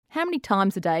how many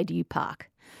times a day do you park?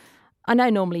 I know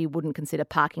normally you wouldn't consider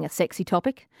parking a sexy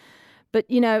topic, but,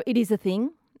 it is a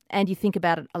thing, and you think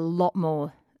about it a lot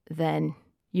more than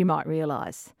you might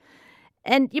realise.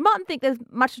 And you mightn't think there's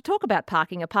much to talk about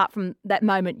parking apart from that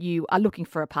moment you are looking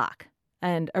for a park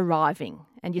and arriving,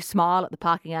 and you smile at the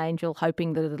parking angel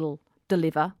hoping that it'll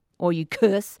deliver, or you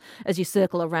curse as you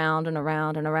circle around and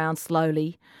around and around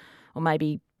slowly, or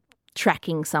maybe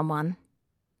tracking someone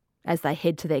as they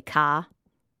head to their car,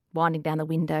 winding down the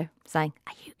window, saying,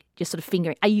 just sort of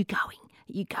fingering, are you going?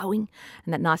 Are you going?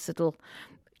 And that nice little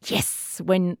yes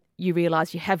when you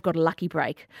realise you have got a lucky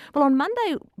break. Well, on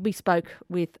Monday we spoke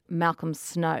with Malcolm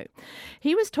Snow.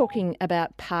 He was talking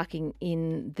about parking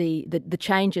in the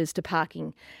changes to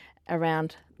parking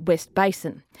around West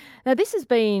Basin. Now, this has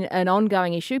been an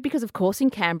ongoing issue because, of course, in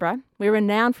Canberra, we're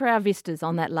renowned for our vistas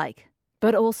on that lake,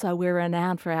 but also we're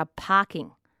renowned for our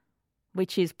parking,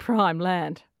 which is prime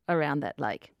land around that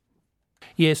lake.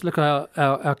 Yes, look,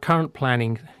 our current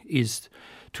planning is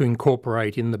to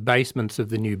incorporate in the basements of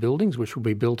the new buildings, which will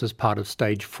be built as part of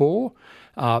Stage 4,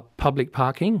 public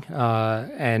parking,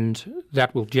 and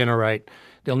that will generate,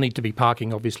 there'll need to be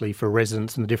parking obviously for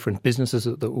residents and the different businesses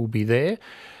that will be there.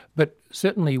 But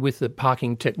certainly with the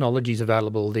parking technologies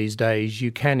available these days,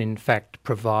 you can in fact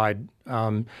provide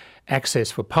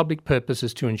access for public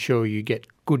purposes to ensure you get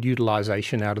good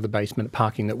utilisation out of the basement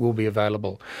parking that will be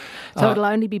available. So it'll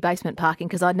only be basement parking,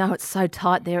 because I know it's so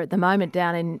tight there at the moment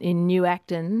down in New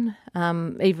Acton.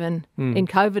 Even in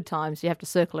COVID times, you have to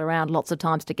circle around lots of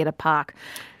times to get a park.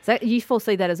 So you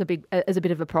foresee that as a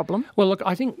bit of a problem? Well, look,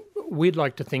 I think we'd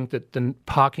like to think that the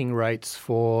parking rates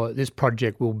for this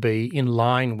project will be in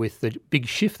line with the big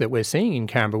shift that we're seeing in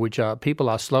Canberra, which are people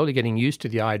are slowly getting used to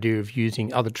the idea of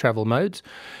using other travel modes,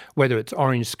 whether it's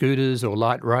orange scooters or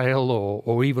light rail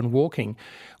or even walking.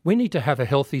 We need to have a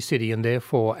healthy city, and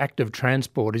therefore active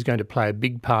transport is going to play a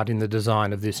big part in the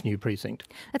design of this new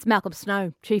precinct. That's Malcolm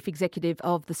Snow, Chief Executive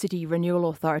of the City Renewal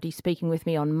Authority, speaking with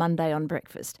me on Monday on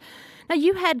Breakfast. Now,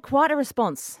 you had quite a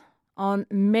response on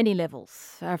many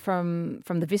levels, from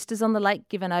the vistas on the lake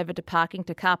given over to parking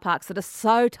to car parks that are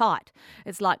so tight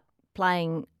it's like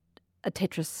playing a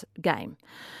Tetris game.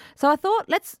 So I thought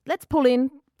let's pull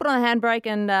in, put on a handbrake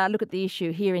and look at the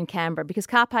issue here in Canberra, because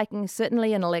car parking is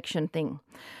certainly an election thing.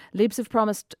 Libs have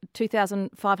promised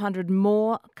 2,500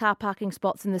 more car parking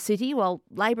spots in the city, while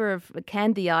Labor have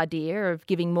canned the idea of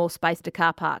giving more space to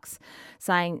car parks,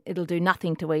 saying it'll do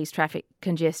nothing to ease traffic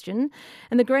congestion.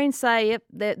 And the Greens say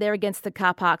they're against the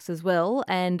car parks as well,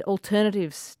 and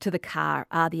alternatives to the car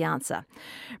are the answer.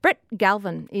 Brett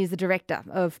Galvin is the director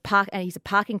of he's a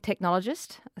parking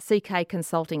technologist, CK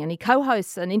Consulting, and he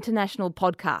co-hosts an international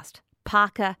podcast,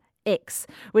 Parker X,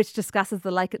 which discusses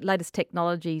the latest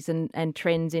technologies and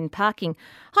trends in parking.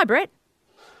 Hi, Brett.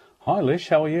 Hi, Lish.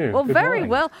 How are you? Well, Good very morning.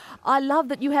 well. I love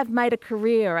that you have made a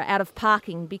career out of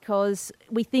parking, because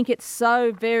we think it's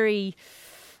so very,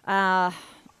 I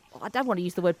don't want to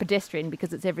use the word pedestrian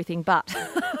because it's everything but,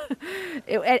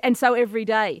 and so every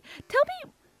day. Tell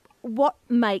me what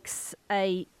makes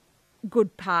a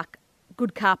good car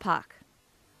park.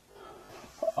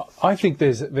 I think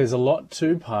there's a lot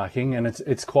to parking, and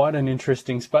it's quite an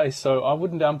interesting space, so I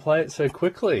wouldn't downplay it so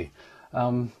quickly.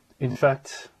 In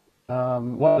fact,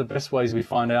 one of the best ways we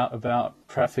find out about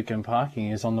traffic and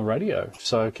parking is on the radio,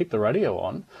 so keep the radio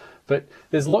on. But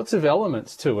there's lots of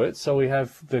elements to it, so we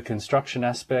have the construction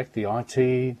aspect, the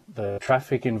IT, the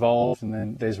traffic involved, and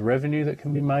then there's revenue that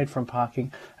can be made from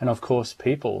parking, and of course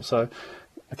people. So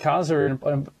cars are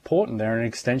important, they're an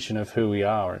extension of who we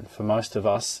are, and for most of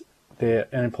us, they're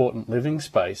an important living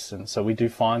space, and so we do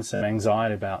find some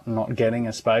anxiety about not getting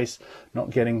a space, not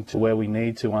getting to where we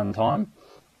need to on time.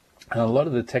 And a lot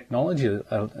of the technology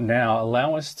now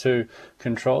allow us to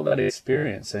control that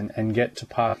experience and get to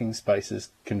parking spaces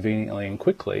conveniently and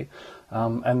quickly.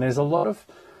 And there's a lot of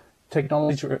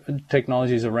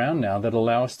technologies around now that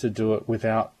allow us to do it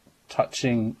without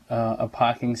touching a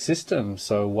parking system.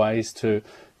 So ways to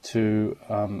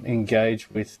engage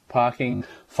with parking,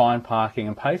 find parking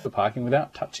and pay for parking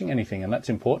without touching anything. And that's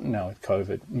important now with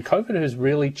COVID. And COVID has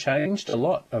really changed a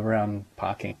lot around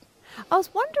parking. I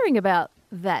was wondering about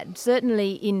that.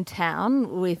 Certainly in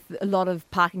town, with a lot of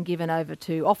parking given over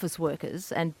to office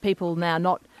workers and people now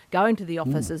not going to the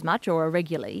office as much or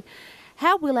regularly,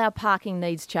 how will our parking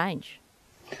needs change?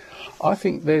 I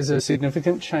think there's a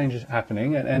significant change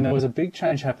happening, and there was a big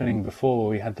change happening before, where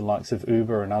we had the likes of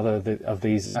Uber and other of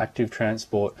these active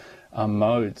transport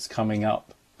modes coming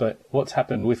up. But what's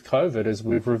happened with COVID is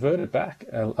we've reverted back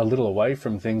a little away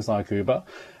from things like Uber,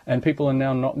 and people are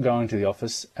now not going to the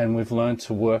office, and we've learned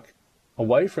to work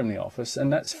away from the office,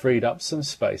 and that's freed up some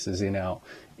spaces in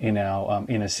in our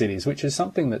inner cities, which is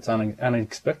something that's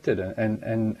unexpected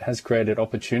and has created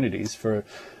opportunities for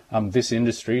this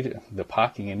industry, the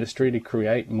parking industry, to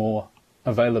create more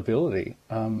availability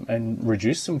and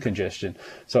reduce some congestion.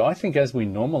 So I think as we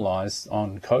normalise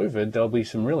on COVID, there'll be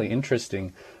some really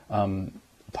interesting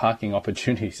parking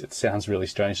opportunities. It sounds really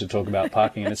strange to talk about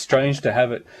parking, and it's strange to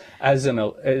have it as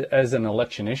an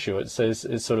election issue. It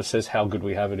sort of says how good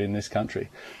we have it in this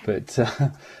country, but.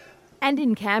 And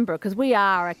in Canberra, because we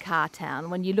are a car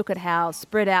town, when you look at how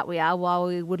spread out we are, while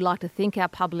we would like to think our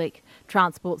public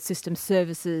transport system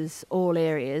services all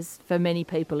areas, for many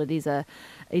people it is a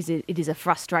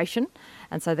frustration,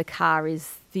 and so the car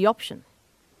is the option.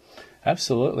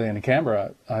 Absolutely, and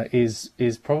Canberra is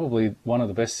probably one of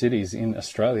the best cities in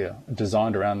Australia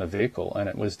designed around the vehicle, and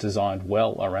it was designed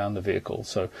well around the vehicle.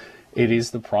 So it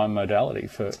is the prime modality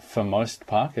for most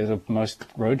parkers, or most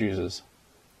road users.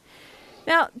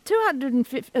 Now,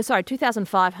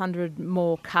 2,500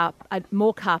 more car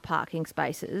parking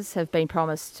spaces have been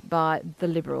promised by the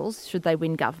Liberals, should they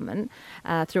win government,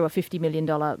 through a $50 million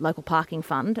local parking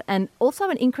fund, and also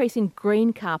an increase in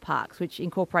green car parks, which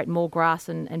incorporate more grass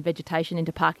and vegetation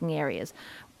into parking areas.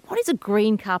 What is a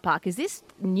green car park? Is this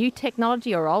new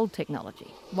technology or old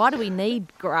technology? Why do we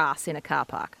need grass in a car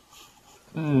park?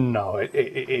 No,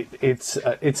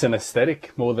 it's an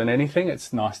aesthetic more than anything.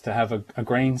 It's nice to have a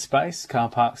green space. Car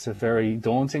parks are very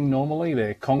daunting normally.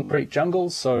 They're concrete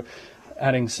jungles, so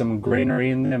adding some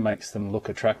greenery in there makes them look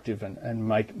attractive and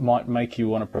might make you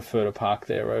want to prefer to park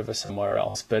there over somewhere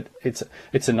else. But it's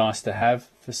a nice to have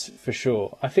for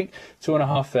sure. I think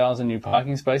 2,500 new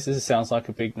parking spaces sounds like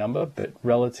a big number, but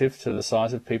relative to the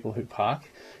size of people who park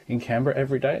in Canberra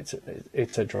every day,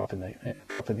 it's a drop in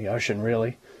the ocean,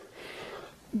 really.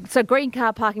 So green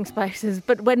car parking spaces,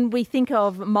 but when we think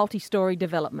of multi-storey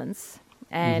developments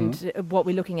and what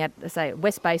we're looking at, say,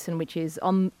 West Basin, which is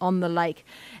on the lake,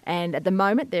 and at the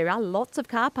moment there are lots of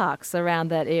car parks around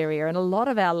that area, and a lot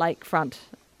of our lakefront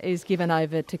is given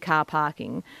over to car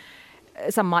parking.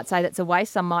 Some might say that's a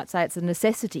waste, some might say it's a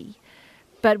necessity.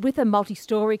 But with a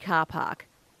multi-storey car park,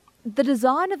 the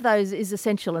design of those is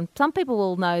essential, and some people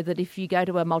will know that if you go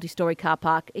to a multi-storey car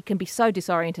park, it can be so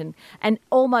disorienting and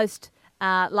almost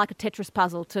like a Tetris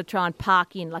puzzle to try and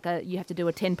park in, you have to do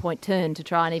a 10-point turn to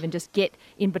try and even just get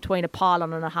in between a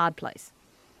pylon and a hard place.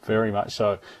 Very much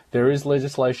so. There is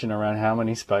legislation around how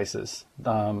many spaces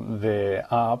there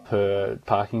are per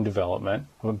parking development,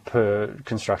 per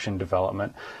construction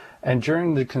development. And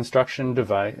during the construction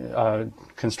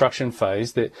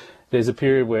phase, there's a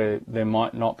period where there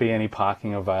might not be any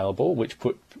parking available, which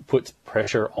puts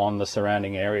pressure on the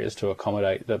surrounding areas to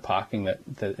accommodate the parking that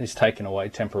is taken away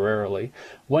temporarily.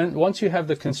 Once you have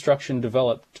the construction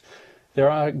developed, there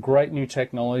are great new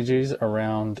technologies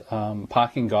around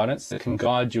parking guidance that can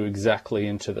guide you exactly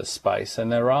into the space.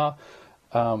 And there are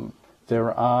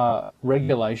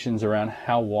regulations around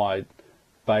how wide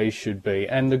bays should be,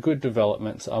 and the good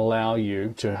developments allow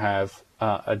you to have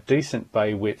a decent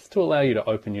bay width to allow you to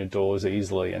open your doors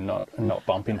easily and not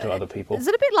bump into other people. Is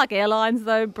it a bit like airlines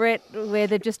though, Brett, where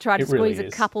they've just tried to squeeze a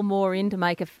couple more in to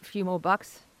make a few more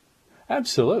bucks?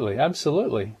 Absolutely.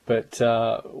 But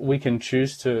we can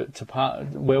choose to park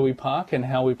where we park and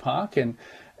how we park,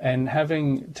 and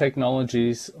having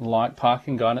technologies like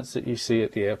parking guidance that you see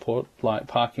at the airport, like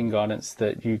parking guidance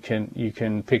that you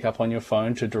can pick up on your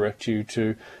phone to direct you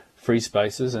to free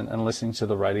spaces and listening to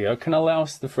the radio, can allow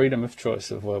us the freedom of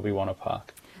choice of where we want to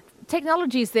park.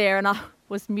 Technology is there, and I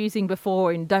was musing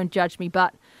before, and don't judge me,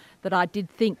 but that I did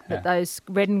think that those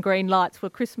red and green lights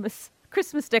were Christmas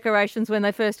decorations when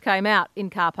they first came out in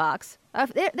car parks.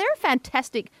 They're a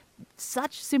fantastic,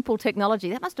 such simple technology.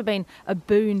 That must have been a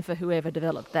boon for whoever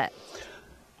developed that.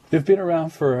 They've been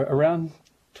around for around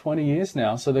 20 years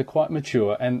now, so they're quite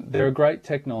mature, and they're a great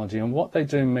technology. And what they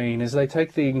do mean is they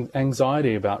take the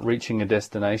anxiety about reaching a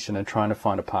destination and trying to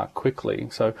find a park quickly.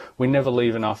 So we never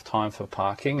leave enough time for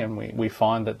parking, and we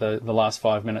find that the last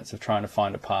 5 minutes of trying to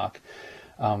find a park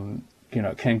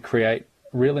can create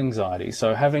real anxiety.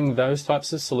 So having those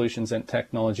types of solutions and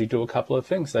technology do a couple of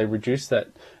things. They reduce that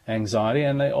anxiety,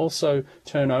 and they also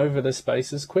turn over the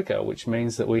spaces quicker, which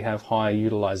means that we have higher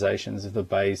utilizations of the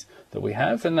bays that we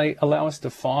have, and they allow us to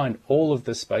find all of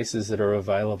the spaces that are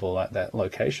available at that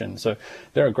location. So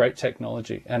they're a great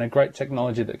technology, and a great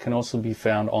technology that can also be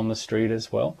found on the street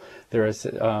as well. There are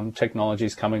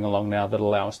technologies coming along now that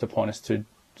allow us to point us to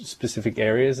specific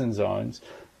areas and zones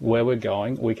where we're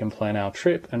going. We can plan our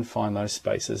trip and find those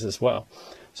spaces as well.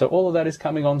 So all of that is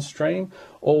coming on stream,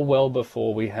 all well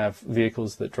before we have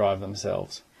vehicles that drive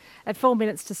themselves. At 4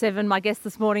 minutes to 7, my guest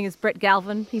this morning is Brett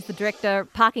Galvin. He's the director,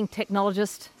 parking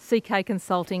technologist, CK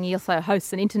Consulting. He also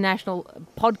hosts an international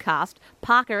podcast,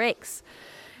 Parker X,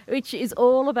 which is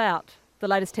all about the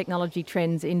latest technology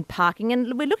trends in parking.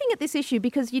 And we're looking at this issue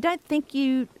because you don't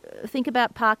think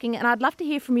about parking, and I'd love to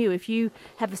hear from you if you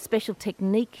have a special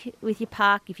technique with your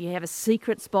park, if you have a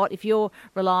secret spot, if you're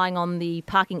relying on the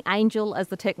parking angel as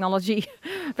the technology,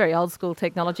 very old school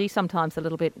technology, sometimes a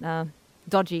little bit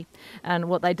dodgy and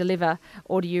what they deliver,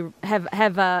 or do you have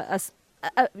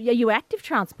are you active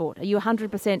transport? Are you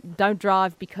 100% don't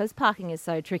drive because parking is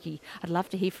so tricky? I'd love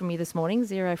to hear from you this morning,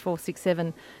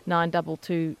 0467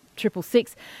 922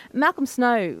 666. Malcolm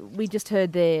Snow, we just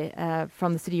heard there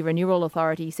from the City Renewal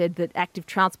Authority, said that active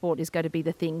transport is going to be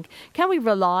the thing. Can we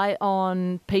rely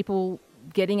on people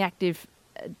getting active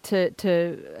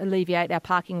to alleviate our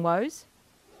parking woes?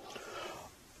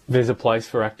 There's a place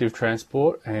for active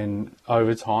transport, and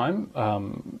over time,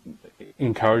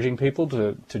 encouraging people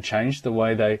to change the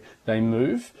way they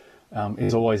move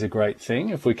is always a great thing.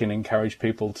 If we can encourage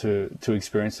people to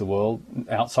experience the world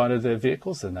outside of their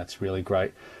vehicles, then that's really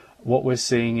great. What we're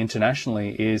seeing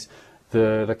internationally is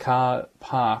the car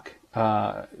park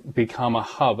become a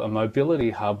hub, a mobility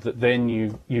hub that then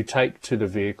you take to the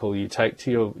vehicle, you take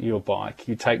to your bike,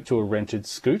 you take to a rented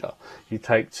scooter, you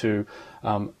take to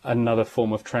another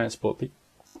form of transport, be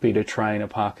it a train, a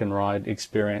park and ride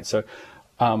experience. So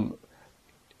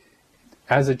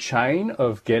as a chain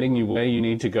of getting you where you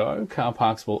need to go, car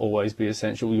parks will always be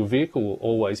essential. Your vehicle will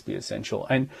always be essential.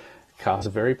 And cars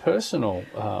are very personal.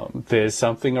 There's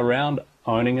something around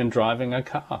owning and driving a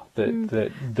car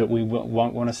that we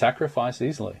won't want to sacrifice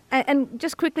easily. And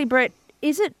just quickly, Brett,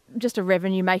 is it just a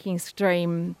revenue-making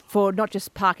stream for not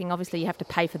just parking? Obviously, you have to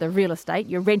pay for the real estate.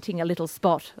 You're renting a little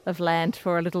spot of land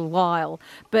for a little while.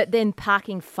 But then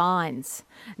parking fines.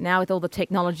 Now with all the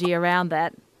technology around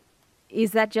that,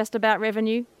 is that just about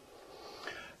revenue?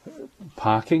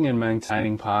 Parking and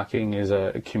maintaining parking is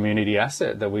a community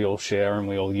asset that we all share and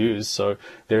we all use. So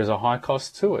there's a high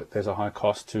cost to it. There's a high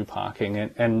cost to parking,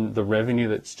 and the revenue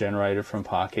that's generated from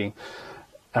parking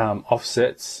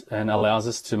offsets and allows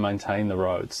us to maintain the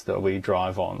roads that we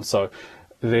drive on. So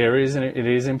it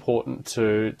is important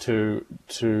to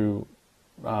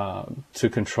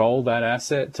control that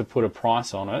asset, to put a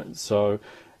price on it. So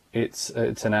it's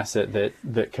an asset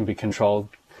that can be controlled.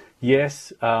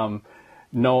 Yes.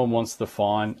 No one wants the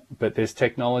fine, but there's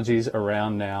technologies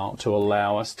around now to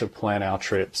allow us to plan our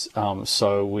trips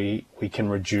so we can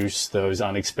reduce those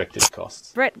unexpected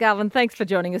costs. Brett Galvin, thanks for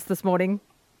joining us this morning.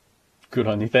 Good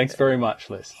on you. Thanks very much,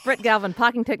 Liz. Brett Galvin,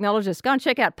 parking technologist. Go and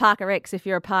check out Parker X if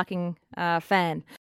you're a parking fan.